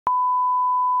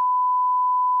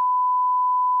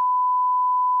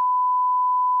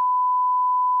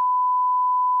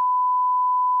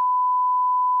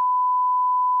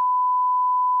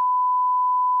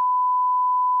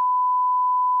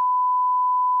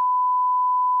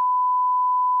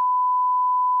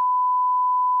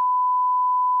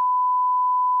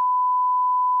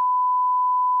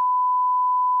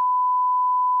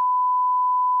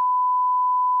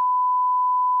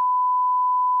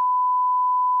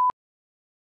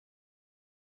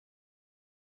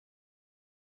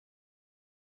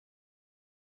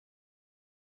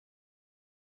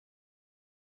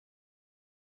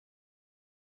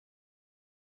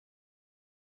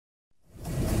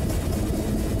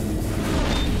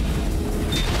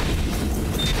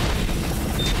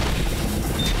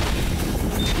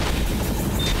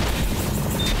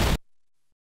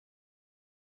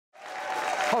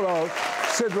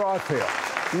Sid Roth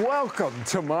here. Welcome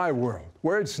to my world,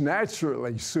 where it's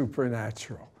naturally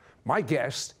supernatural. My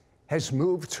guest has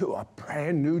moved to a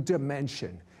brand new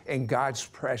dimension in God's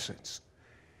presence,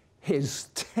 His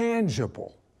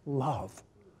tangible love.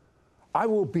 I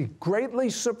will be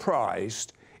greatly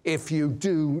surprised if you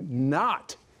do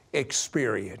not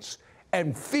experience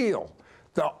and feel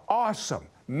the awesome,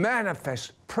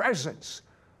 manifest presence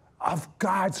of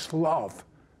God's love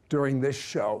during this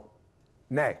show.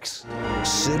 Next.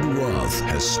 Sid Roth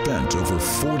has spent over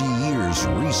 40 years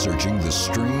researching the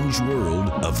strange world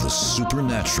of the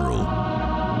supernatural.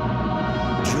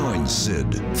 Join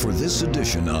Sid for this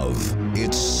edition of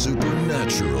It's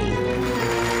Supernatural.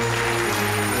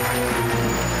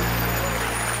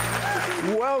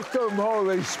 Welcome,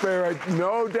 Holy Spirit.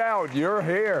 No doubt you're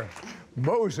here.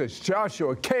 Moses,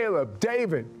 Joshua, Caleb,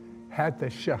 David had the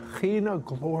Shekinah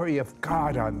glory of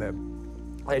God on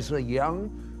them. As a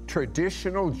young,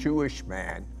 traditional Jewish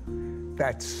man,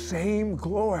 that same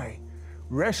glory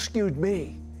rescued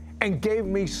me and gave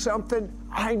me something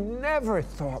I never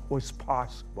thought was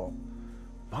possible,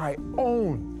 my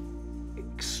own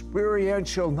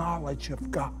experiential knowledge of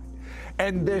God.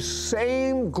 And this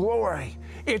same glory,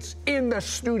 it's in the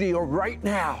studio right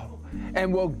now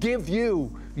and will give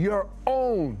you your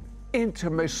own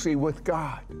intimacy with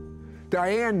God.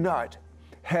 Diane Nutt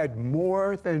had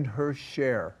more than her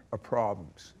share of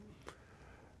problems.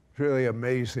 Really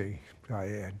amazing,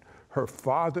 Diane. Her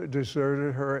father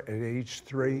deserted her at age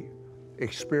 3,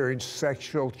 experienced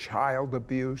sexual child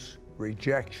abuse,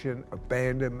 rejection,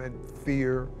 abandonment,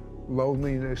 fear,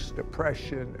 loneliness,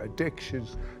 depression,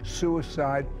 addictions,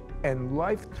 suicide, and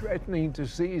life-threatening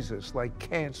diseases like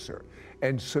cancer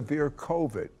and severe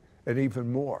COVID, and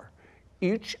even more.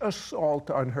 Each assault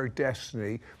on her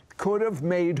destiny could have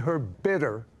made her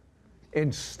bitter.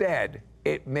 Instead,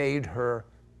 it made her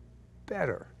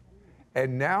better.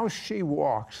 And now she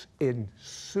walks in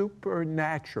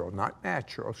supernatural, not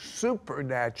natural,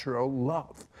 supernatural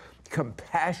love,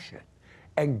 compassion,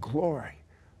 and glory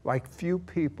like few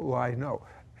people I know.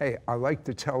 Hey, I like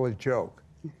to tell a joke,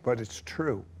 but it's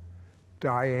true.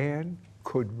 Diane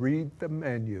could read the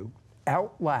menu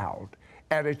out loud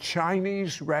at a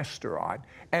Chinese restaurant,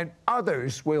 and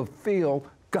others will feel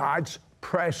God's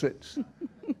presence.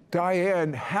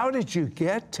 Diane, how did you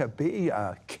get to be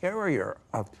a carrier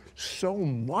of so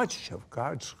much of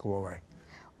God's glory?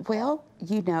 Well,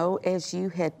 you know, as you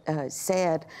had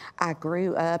said, I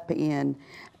grew up in,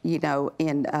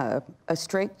 a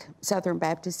strict Southern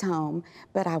Baptist home,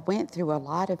 but I went through a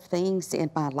lot of things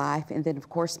in my life. And then, of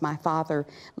course, my father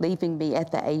leaving me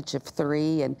at the age of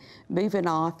 3 and moving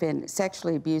off and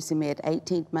sexually abusing me at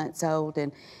 18 months old.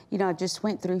 And, I just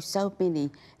went through so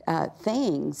many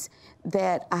things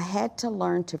that I had to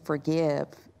learn to forgive.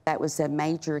 That was a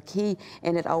major key,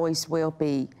 and it always will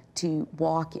be, to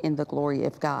walk in the glory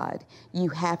of God. You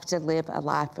have to live a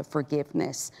life of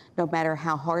forgiveness. No matter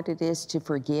how hard it is to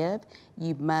forgive,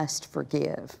 you must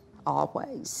forgive,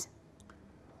 always.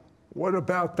 What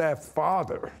about that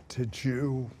father? Did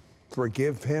you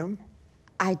forgive him?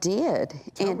 I did.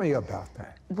 Tell me about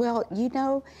that. Well,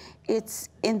 it's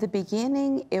in the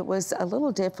beginning, it was a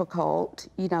little difficult,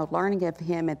 learning of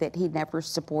him and that he never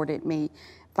supported me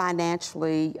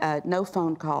financially, no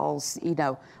phone calls,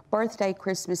 birthday,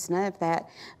 Christmas, none of that.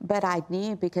 But I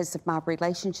knew, because of my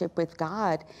relationship with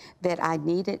God, that I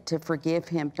needed to forgive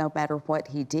him no matter what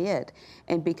he did.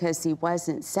 And because he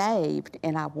wasn't saved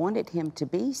and I wanted him to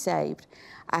be saved,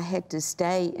 I had to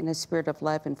stay in a spirit of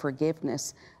love and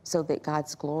forgiveness so that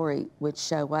God's glory would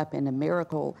show up and a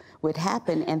miracle would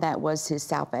happen, and that was his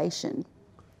salvation.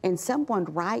 And someone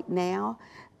right now,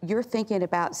 you're thinking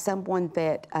about someone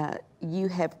that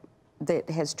that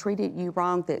has treated you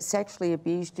wrong, that sexually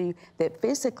abused you, that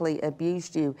physically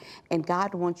abused you, and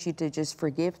God wants you to just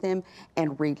forgive them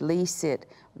and release it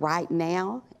right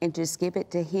now and just give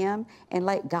it to Him and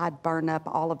let God burn up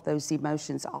all of those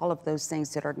emotions, all of those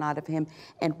things that are not of Him,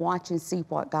 and watch and see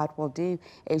what God will do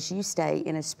as you stay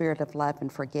in a spirit of love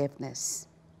and forgiveness.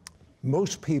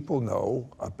 Most people know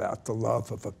about the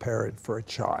love of a parent for a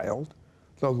child,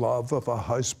 the love of a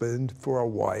husband for a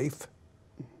wife,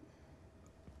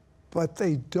 but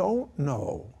they don't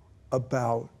know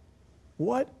about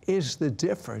what is the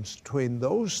difference between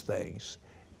those things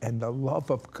and the love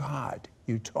of God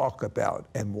you talk about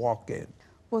and walk in.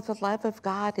 Well, the love of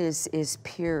God is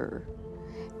pure,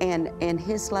 and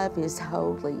His love is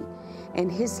holy,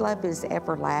 and His love is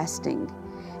everlasting.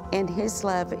 And His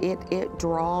love, it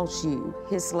draws you.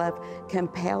 His love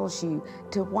compels you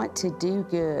to want to do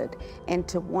good and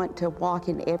to want to walk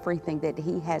in everything that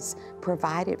He has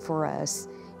provided for us.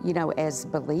 you know, as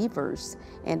believers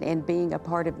and being a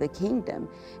part of the kingdom.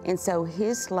 And so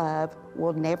his love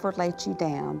will never let you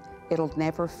down. It'll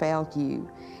never fail you.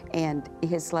 And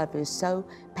his love is so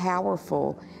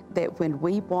powerful that when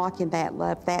we walk in that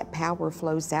love, that power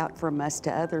flows out from us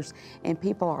to others, and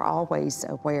people are always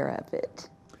aware of it.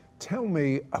 Tell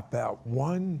me about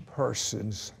one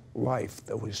person's life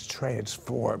that was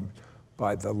transformed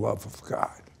by the love of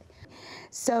God.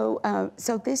 So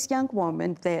this young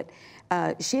woman that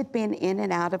she had been in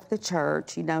and out of the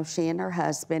church, you know, she and her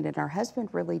husband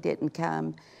really didn't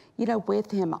come, you know, with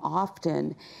him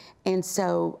often. And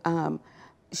so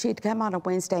she had come on a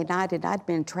Wednesday night, and I'd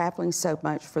been traveling so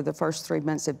much for the first 3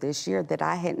 months of this year that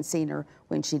I hadn't seen her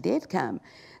when she did come.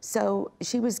 So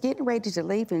she was getting ready to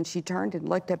leave, and she turned and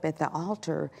looked up at the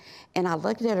altar, and I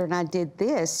looked at her and I did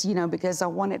this, you know, because I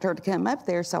wanted her to come up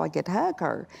there so I could hug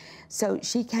her. So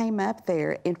she came up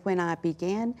there, and when I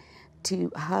began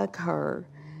to hug her,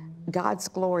 God's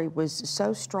glory was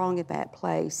so strong at that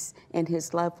place, and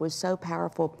his love was so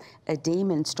powerful, a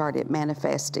demon started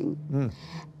manifesting.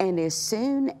 And as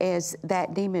soon as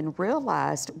that demon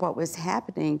realized what was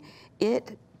happening,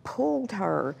 it pulled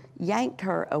her, yanked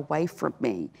her away from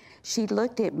me. She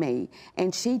looked at me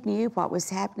and she knew what was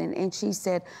happening, and she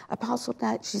said, Apostle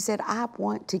Nutt, she said, I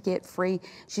want to get free.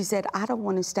 She said, I don't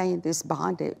want to stay in this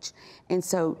bondage. And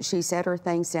so she set her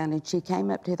things down and she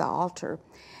came up to the altar.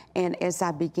 And as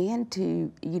I began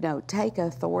to, you know, take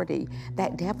authority,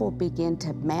 that devil began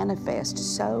to manifest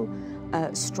so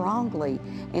strongly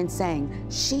and saying,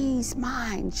 she's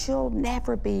mine, she'll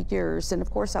never be yours. And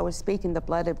of course I was speaking the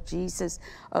blood of Jesus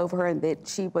over her, and that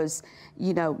she was,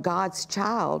 you know, God's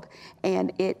child.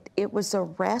 And it was a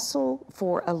wrestle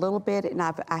for a little bit, and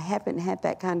I haven't had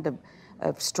that kind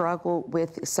of struggle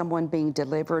with someone being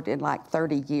delivered in like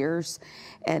 30 years.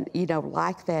 And, you know,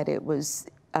 like that, it was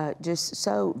just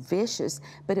so vicious,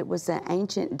 but it was an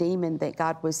ancient demon that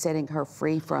God was setting her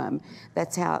free from.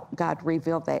 That's how God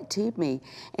revealed that to me.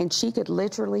 And she could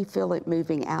literally feel it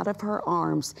moving out of her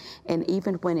arms, and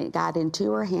even when it got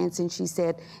into her hands, and she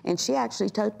said, and she actually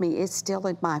told me, it's still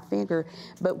in my finger,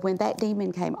 but when that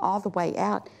demon came all the way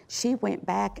out, she went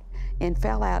back and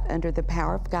fell out under the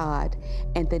power of God.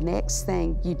 And the next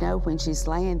thing you know, when she's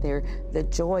laying there, the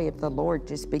joy of the Lord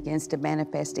just begins to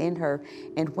manifest in her.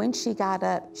 And when she got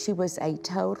up, she was a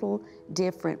total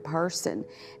different person.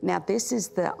 Now, this is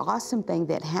the awesome thing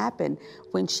that happened.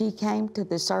 When she came to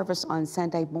the service on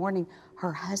Sunday morning,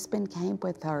 her husband came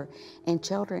with her and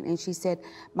children, and she said,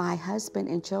 my husband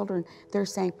and children, they're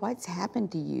saying, what's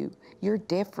happened to you? You're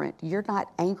different. You're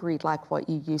not angry like what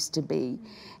you used to be.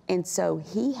 And so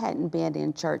he hadn't been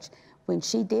in church. When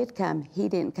she did come, he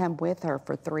didn't come with her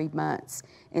for 3 months.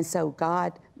 And so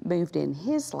God moved in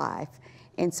his life.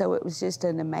 And so it was just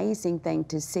an amazing thing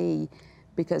to see,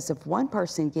 because of one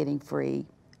person getting free,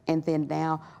 and then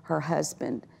now her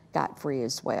husband got free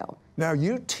as well. Now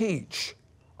you teach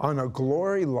on a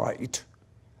glory light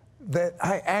that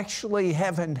I actually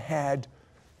haven't had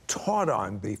taught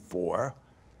on before,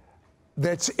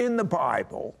 that's in the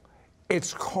Bible.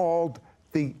 It's called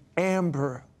the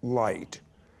amber light.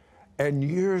 And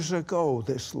years ago,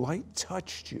 this light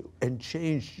touched you and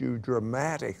changed you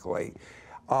dramatically.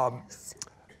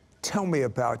 Tell me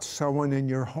about someone in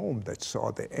your home that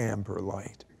saw the amber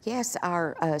light. Yes,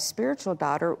 our spiritual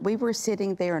daughter, we were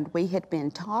sitting there and we had been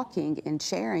talking and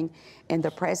sharing, and the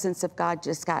presence of God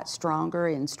just got stronger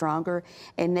and stronger.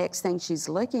 And next thing, she's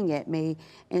looking at me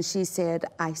and she said,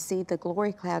 I see the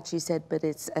glory cloud. She said, but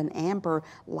it's an amber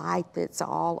light that's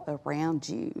all around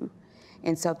you.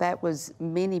 And so that was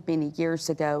many, many years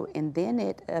ago. And then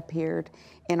it appeared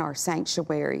in our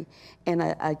sanctuary. And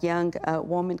a young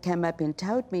woman came up and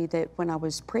told me that when I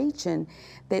was preaching,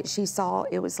 that she saw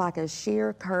it was like a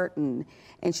sheer curtain.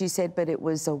 And she said, but it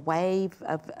was a wave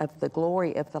of the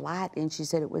glory of the light. And she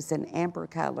said it was an amber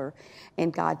color.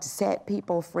 And God set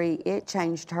people free. It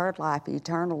changed her life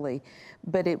eternally.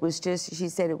 But it was just, she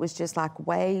said it was just like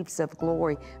waves of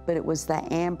glory, but it was the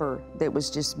amber that was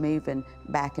just moving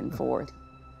back and forth.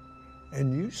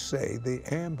 And you say the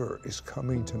amber is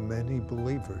coming to many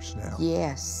believers now.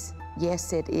 Yes,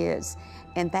 yes it is.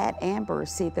 And that amber,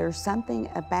 see, there's something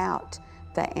about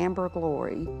the amber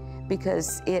glory,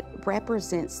 because it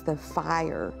represents the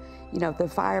fire. You know, the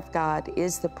fire of God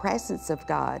is the presence of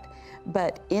God.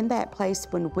 But in that place,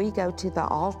 when we go to the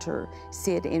altar,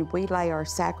 Sid, and we lay our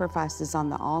sacrifices on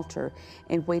the altar,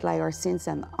 and we lay our sins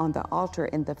on the altar,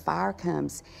 and the fire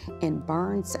comes and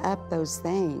burns up those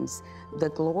things, the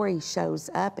glory shows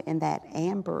up, and that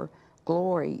amber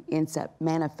glory ends up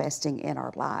manifesting in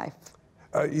our life.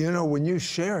 You know, when you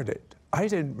shared it, I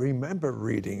didn't remember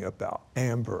reading about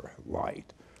amber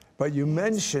light. But you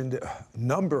mentioned a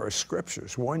number of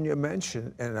scriptures. One you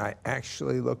mentioned, and I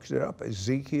actually looked it up,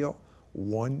 Ezekiel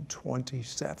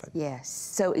 1:27. Yes.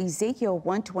 So Ezekiel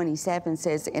 1:27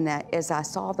 says, "And as I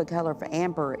saw the color of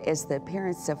amber, as the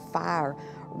appearance of fire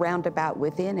round about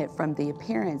within it, from the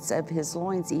appearance of his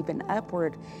loins even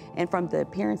upward, and from the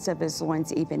appearance of his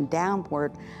loins even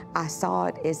downward, I saw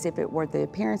it as if it were the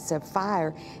appearance of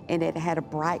fire, and it had a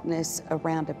brightness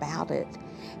around about it."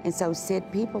 And so,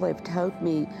 Sid, people have told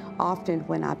me often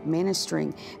when I'm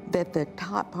ministering that the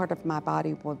top part of my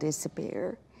body will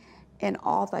disappear, and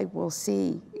all they will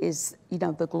see is, you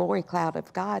know, the glory cloud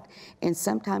of God. And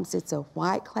sometimes it's a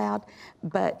white cloud,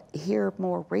 but here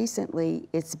more recently,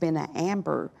 it's been an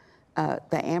amber,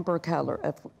 the amber color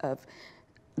of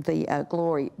the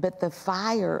glory. But the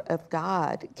fire of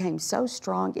God came so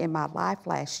strong in my life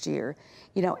last year,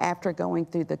 you know, after going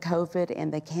through the COVID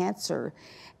and the cancer.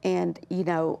 And, you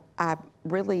know, I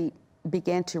really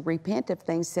began to repent of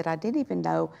things that I didn't even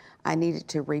know I needed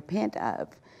to repent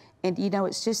of. And, you know,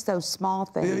 it's just those small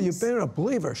things. You've been a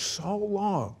believer so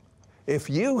long. If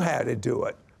you had to do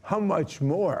it, how much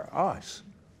more us?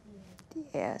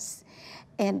 Yes.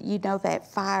 And, you know, that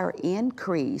fire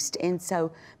increased. And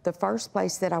so the first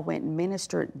place that I went and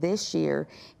ministered this year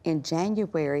in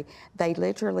January, they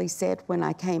literally said when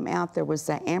I came out, there was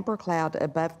an amber cloud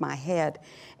above my head,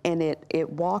 and it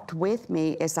walked with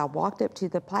me as I walked up to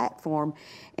the platform.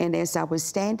 And as I was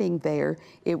standing there,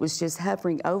 it was just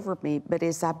hovering over me. But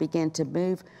as I began to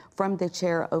move from the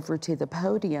chair over to the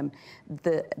podium,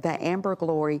 the amber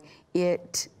glory,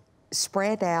 it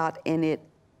spread out, and it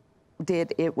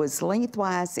was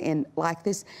lengthwise and like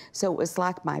this. So it was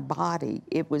like my body,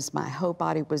 my whole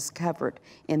body was covered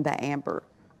in the amber.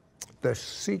 The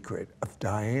secret of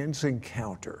Diane's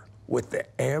encounter with the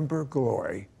amber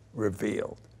glory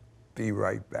revealed. Be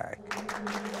right back. We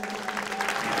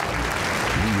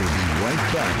will be right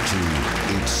back to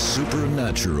It's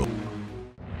Supernatural.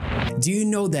 Do you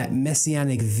know that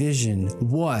Messianic Vision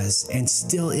was and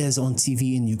still is on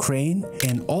TV in Ukraine,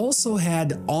 and also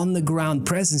had on-the-ground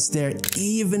presence there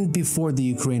even before the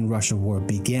Ukraine-Russia war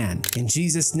began? In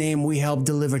Jesus' name, we help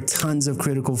deliver tons of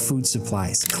critical food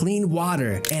supplies, clean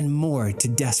water, and more to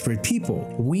desperate people.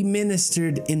 We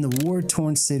ministered in the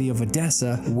war-torn city of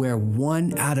Odessa, where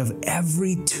 1 out of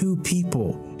every 2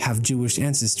 people have Jewish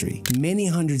ancestry. Many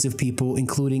hundreds of people,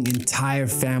 including entire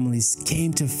families,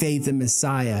 came to faith in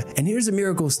Messiah. And here's a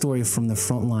miracle story from the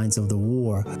front lines of the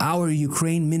war. Our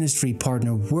Ukraine ministry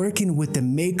partner, working with the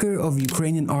maker of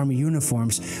Ukrainian army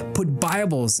uniforms, put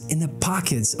Bibles in the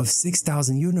pockets of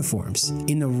 6,000 uniforms.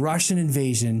 In the Russian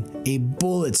invasion, a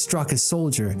bullet struck a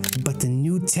soldier, but the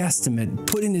New Testament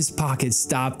put in his pocket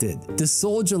stopped it. The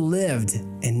soldier lived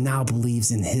and now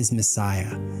believes in his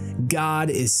Messiah.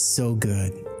 God is so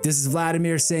good. This is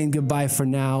Vladimir saying goodbye for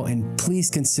now, and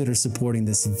please consider supporting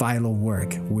this vital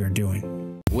work we're doing.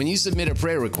 When you submit a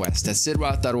prayer request at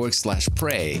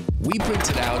sidroth.org/pray, we print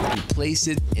it out and place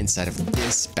it inside of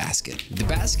this basket. The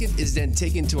basket is then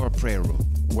taken to our prayer room,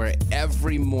 where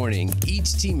every morning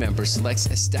each team member selects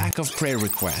a stack of prayer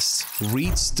requests,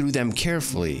 reads through them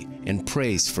carefully, and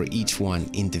prays for each one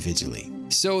individually.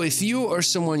 So if you or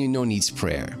someone you know needs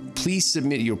prayer, please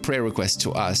submit your prayer request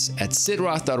to us at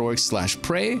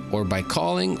sidroth.org/pray, or by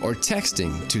calling or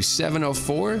texting to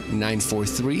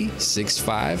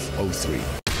 704-943-6503.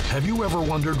 Have you ever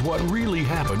wondered what really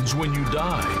happens when you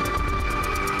die?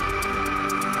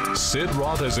 Sid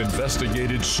Roth has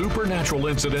investigated supernatural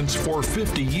incidents for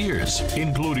 50 years,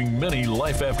 including many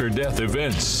life-after-death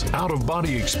events,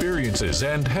 out-of-body experiences,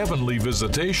 and heavenly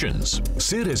visitations.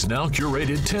 Sid has now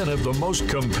curated 10 of the most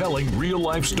compelling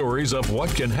real-life stories of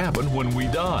what can happen when we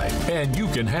die. And you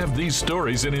can have these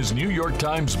stories in his New York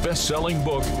Times best-selling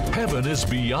book, Heaven is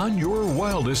Beyond Your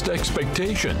Wildest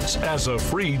Expectations, as a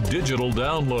free digital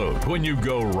download when you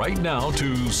go right now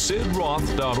to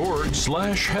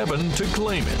sidroth.org/heaven to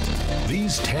claim it.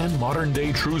 These 10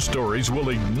 modern-day true stories will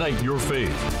ignite your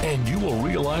faith, and you will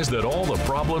realize that all the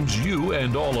problems you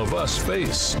and all of us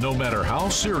face, no matter how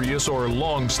serious or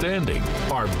long-standing,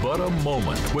 are but a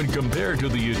moment when compared to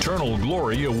the eternal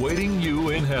glory awaiting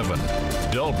you in heaven.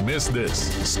 Don't miss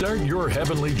this. Start your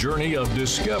heavenly journey of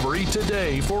discovery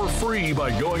today for free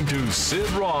by going to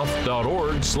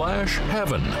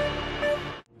sidroth.org/heaven.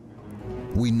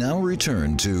 We now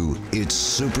return to It's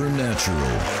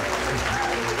Supernatural.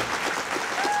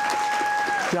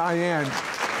 Diane,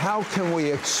 how can we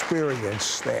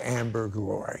experience the amber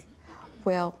glory?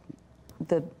 Well,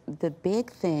 the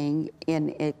big thing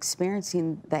in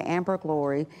experiencing the amber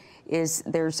glory is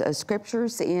there's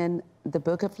scriptures in the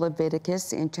book of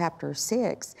Leviticus in chapter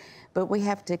 6, but we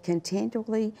have to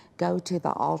continually go to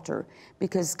the altar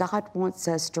because God wants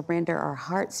us to render our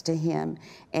hearts to Him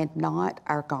and not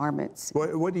our garments.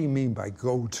 What do you mean by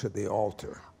go to the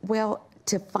altar? Well,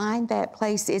 to find that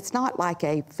place, it's not like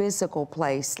a physical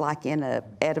place, like in an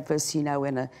edifice, you know,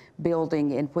 in a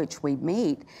building in which we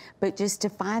meet, but just to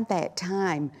find that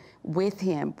time with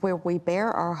Him where we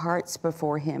bare our hearts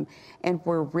before Him and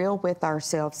we're real with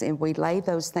ourselves and we lay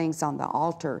those things on the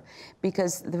altar,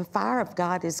 because the fire of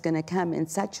God is going to come in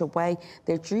such a way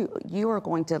that you are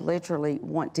going to literally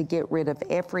want to get rid of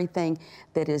everything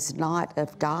that is not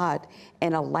of God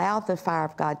and allow the fire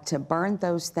of God to burn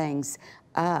those things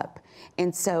up.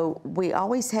 And so we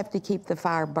always have to keep the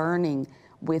fire burning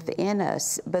within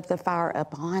us, but the fire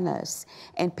upon us.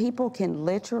 And people can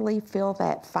literally feel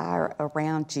that fire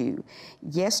around you.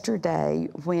 Yesterday,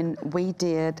 when we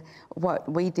did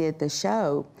the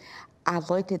show, I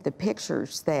looked at the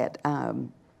pictures that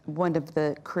one of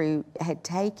the crew had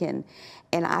taken,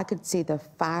 and I could see the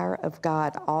fire of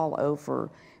God all over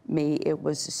me. It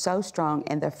was so strong,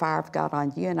 and the fire of God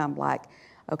on you, and I'm like,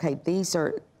 okay,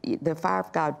 the fire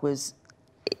of God was,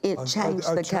 it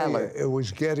changed the color. It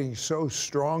was getting so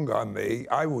strong on me,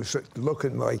 I was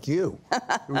looking like you.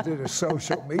 We did a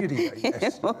social media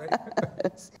yesterday.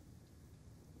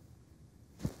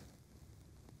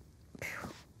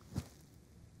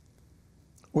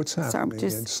 What's happening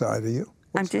inside of you?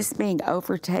 I'm just being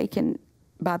overtaken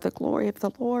by the glory of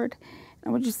the Lord. I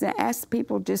would just ask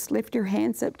people, just lift your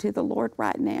hands up to the Lord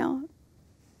right now.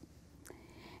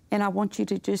 And I want you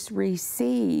to just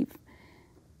receive,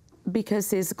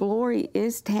 because His glory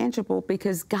is tangible,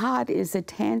 because God is a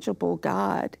tangible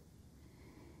God.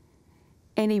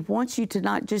 And He wants you to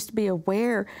not just be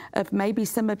aware of, maybe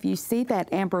some of you see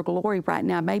that amber glory right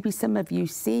now. Maybe some of you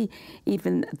see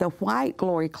even the white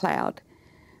glory cloud.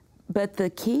 But the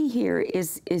key here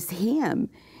is Him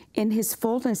in His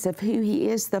fullness of who He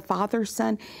is, the Father,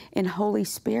 Son, and Holy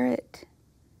Spirit.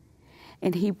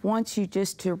 And He wants you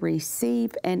just to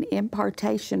receive an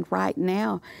impartation right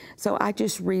now. So I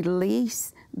just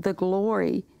release the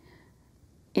glory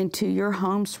into your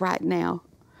homes right now.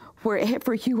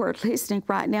 Wherever you are listening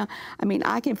right now, I mean,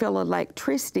 I can feel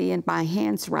electricity in my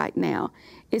hands right now.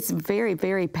 It's very,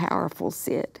 very powerful,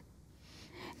 Sid.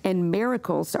 And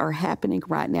miracles are happening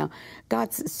right now.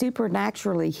 God's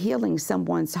supernaturally healing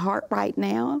someone's heart right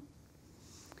now,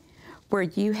 where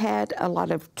you had a lot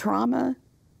of trauma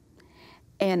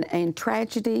and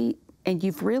tragedy, and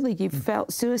you've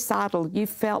felt suicidal, you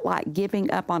felt like giving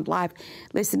up on life.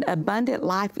 Listen, abundant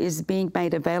life is being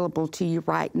made available to you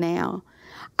right now.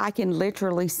 I can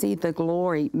literally see the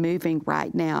glory moving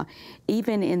right now.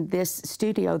 Even in this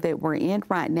studio that we're in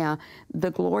right now, the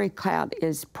glory cloud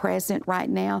is present right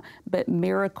now, but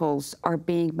miracles are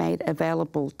being made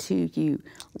available to you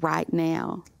right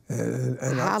now. And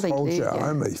I told you,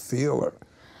 I'm a feeler.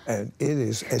 And it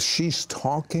is, as she's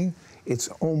talking, it's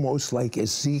almost like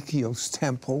Ezekiel's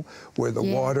temple, where the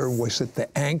water was at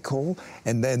the ankle,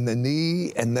 and then the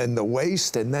knee, and then the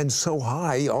waist, and then so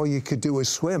high, all you could do is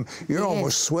swim. You're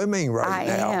almost swimming right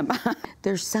now. I am.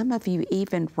 There's some of you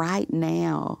even right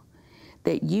now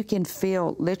that you can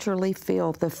feel, literally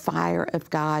feel the fire of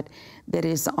God that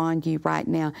is on you right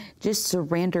now. Just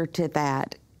surrender to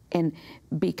that. And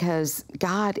because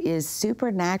God is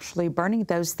supernaturally burning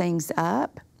those things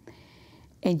up,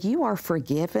 and you are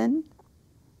forgiven.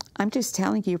 I'm just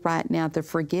telling you right now, the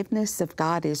forgiveness of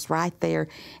God is right there,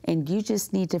 and you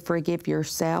just need to forgive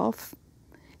yourself.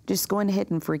 Just go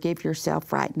ahead and forgive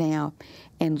yourself right now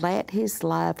and let His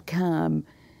love come.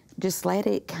 Just let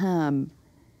it come.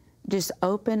 Just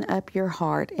open up your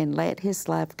heart and let His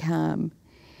love come.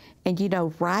 And you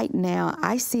know, right now,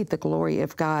 I see the glory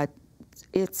of God.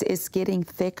 It's getting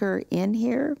thicker in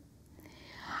here.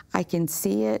 I can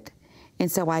see it.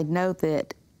 And so I know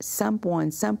that someone,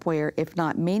 somewhere, if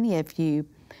not many of you,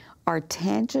 are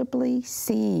tangibly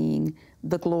seeing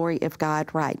the glory of God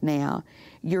right now.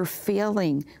 You're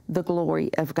feeling the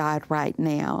glory of God right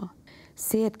now.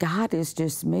 Sid, God is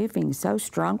just moving so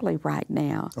strongly right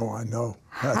now. Oh, I know.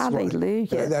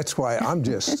 Hallelujah. That's why I'm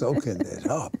just soaking it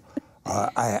up.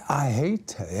 I hate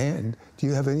to end. Do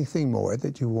you have anything more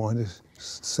that you want to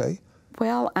say?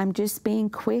 Well, I'm just being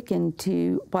quickened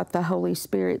to what the Holy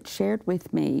Spirit shared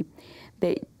with me,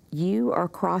 that you are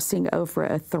crossing over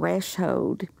a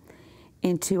threshold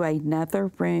into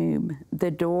another room.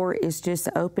 The door is just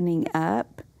opening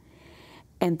up,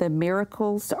 and the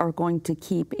miracles are going to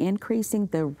keep increasing.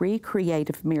 The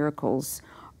recreative miracles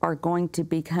are going to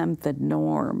become the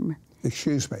norm.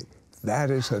 Excuse me,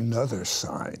 that is another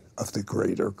sign of the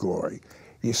greater glory.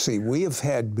 You see, we have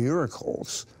had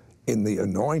miracles in the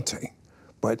anointing,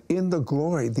 but in the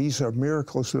glory, these are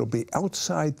miracles that will be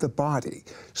outside the body,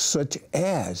 such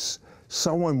as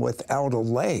someone without a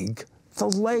leg, the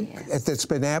leg that's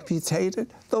been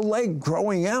amputated, the leg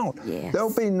growing out. Yes.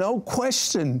 There'll be no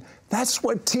question. That's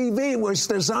what TV was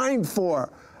designed for,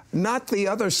 not the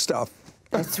other stuff.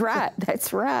 That's right.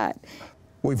 That's right.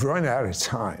 We've run out of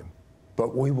time,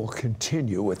 but we will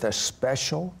continue with a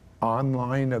special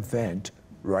online event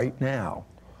right now.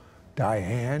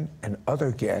 Diane and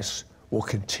other guests will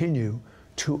continue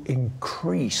to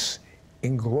increase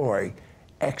in glory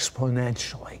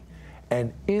exponentially.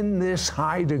 And in this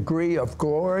high degree of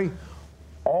glory,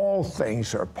 all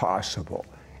things are possible.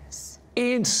 Yes.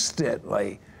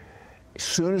 Instantly, as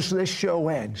soon as this show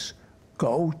ends,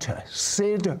 go to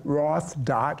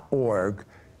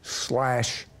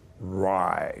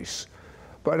sidroth.org/rise.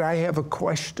 But I have a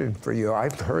question for you.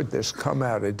 I've heard this come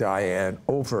out of Diane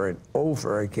over and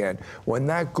over again. When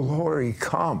that glory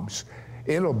comes,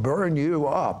 it'll burn you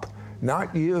up,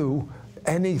 not you.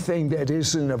 Anything that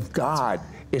isn't of God,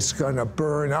 it's going to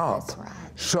burn up. That's right.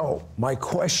 So my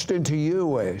question to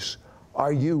you is,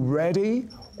 are you ready,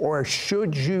 or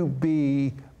should you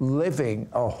be living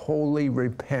a holy,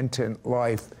 repentant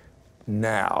life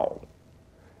now?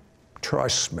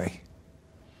 Trust me,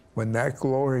 when that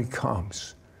glory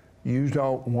comes, you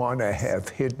don't want to have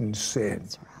hidden sin.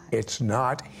 That's right. It's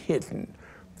not hidden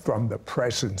from the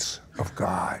presence of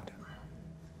God.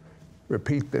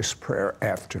 Repeat this prayer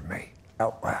after me,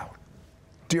 out loud.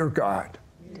 Dear God,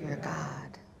 Dear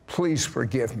God, please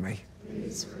forgive me,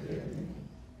 please forgive me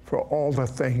for all the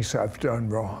things I've done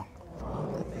wrong, for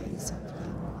all the things I've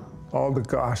done wrong, all the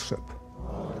gossip,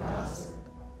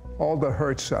 all the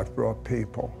hurts I've brought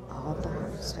people, all the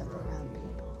hurts I've around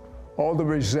people, all the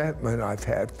resentment I've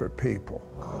had for people.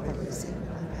 all the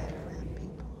resentment I've had around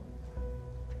people.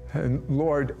 And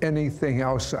Lord, anything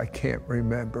else I can't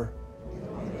remember,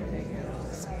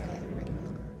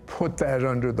 put that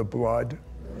under the blood.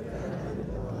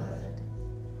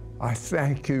 I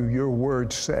thank you, your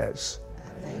word says,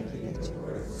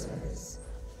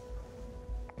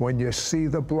 when you see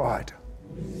the blood,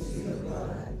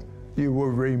 you will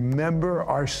remember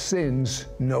our sins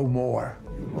no more.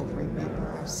 You will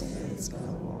remember our sins no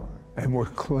more. And we're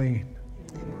clean.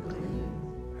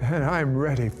 And I'm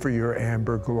ready for your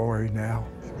amber glory now.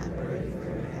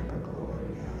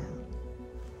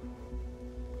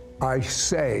 I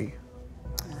say,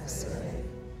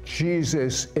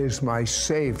 Jesus is my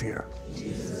Savior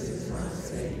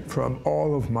from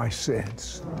all of my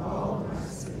sins.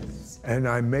 And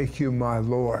I make you my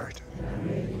Lord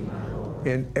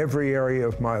in every area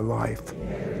of my life.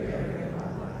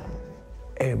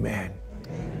 Amen.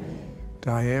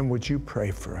 Diane, would you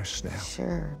pray for us now?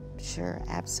 Sure,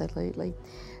 absolutely.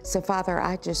 So, Father,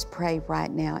 I just pray right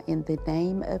now in the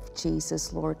name of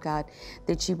Jesus, Lord God,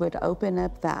 that you would open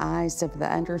up the eyes of the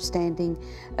understanding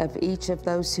of each of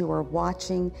those who are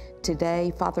watching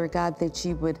today, Father God, that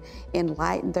you would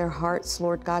enlighten their hearts,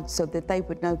 Lord God, so that they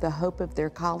would know the hope of their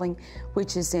calling,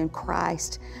 which is in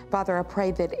Christ. Father, I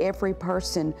pray that every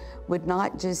person would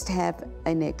not just have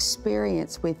an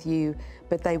experience with you,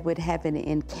 but they would have an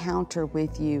encounter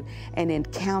with you, an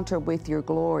encounter with your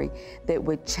glory that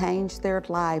would change their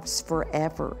lives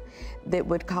forever, that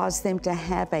would cause them to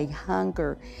have a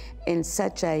hunger and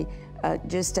such the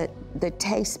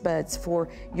taste buds for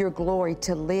your glory,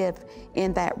 to live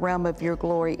in that realm of your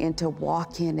glory and to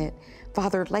walk in it.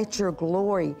 Father, let your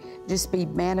glory just be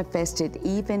manifested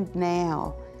even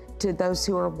now to those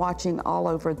who are watching all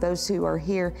over, those who are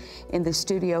here in the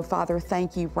studio. Father,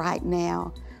 thank you right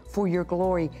now for your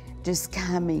glory just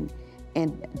coming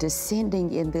and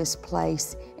descending in this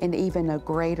place in even a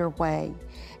greater way.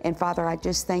 And Father, I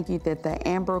just thank you that the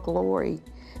amber glory,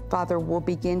 Father, will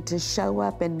begin to show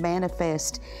up and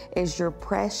manifest as your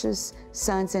precious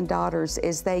sons and daughters,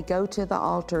 as they go to the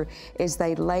altar, as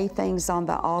they lay things on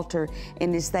the altar,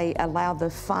 and as they allow the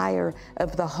fire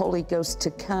of the Holy Ghost to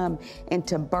come and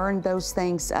to burn those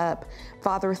things up.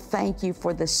 Father, thank you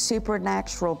for the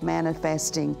supernatural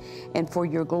manifesting and for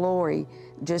your glory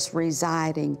just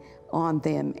residing on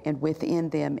them and within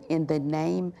them. In the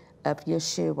name of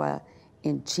Yeshua,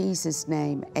 in Jesus'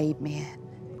 name, amen.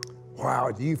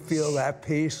 Wow, do you feel that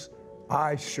peace?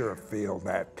 I sure feel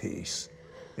that peace.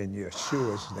 In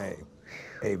Yeshua's name,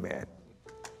 amen.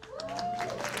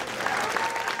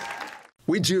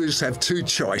 We Jews have two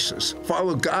choices: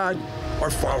 follow God or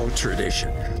follow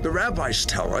tradition. The rabbis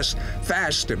tell us,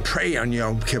 fast and pray on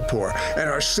Yom Kippur, and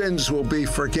our sins will be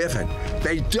forgiven.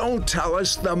 They don't tell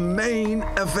us the main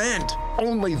event.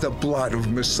 Only the blood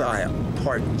of Messiah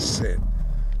pardons sin.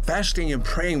 Fasting and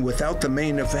praying without the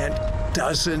main event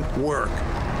doesn't work.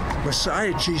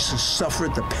 Messiah Jesus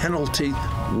suffered the penalty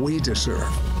we deserve.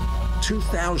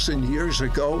 2,000 years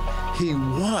ago, he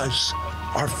was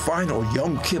our final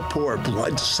Yom Kippur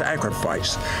blood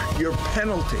sacrifice. Your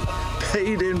penalty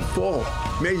paid in full.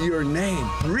 May your name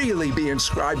really be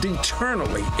inscribed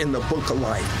eternally in the book of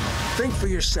life. Think for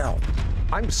yourself.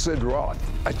 I'm Sid Roth,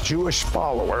 a Jewish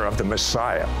follower of the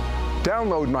Messiah.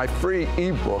 Download my free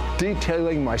ebook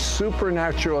detailing my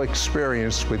supernatural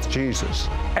experience with Jesus,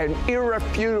 an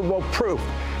irrefutable proof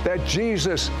that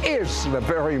Jesus is the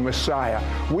very Messiah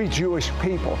we Jewish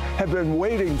people have been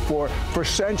waiting for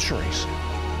centuries.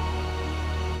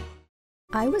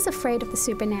 I was afraid of the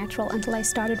supernatural until I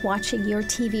started watching your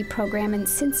TV program, and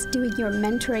since doing your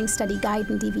mentoring study guide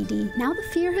and DVD, now the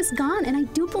fear has gone, and I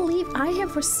do believe I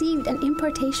have received an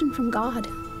impartation from God.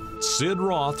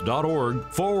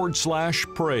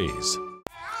 SidRoth.org/praise.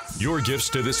 Your gifts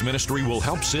to this ministry will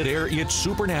help Sid air It's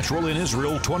Supernatural in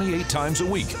Israel 28 times a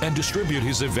week and distribute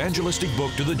his evangelistic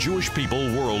book to the Jewish people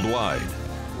worldwide.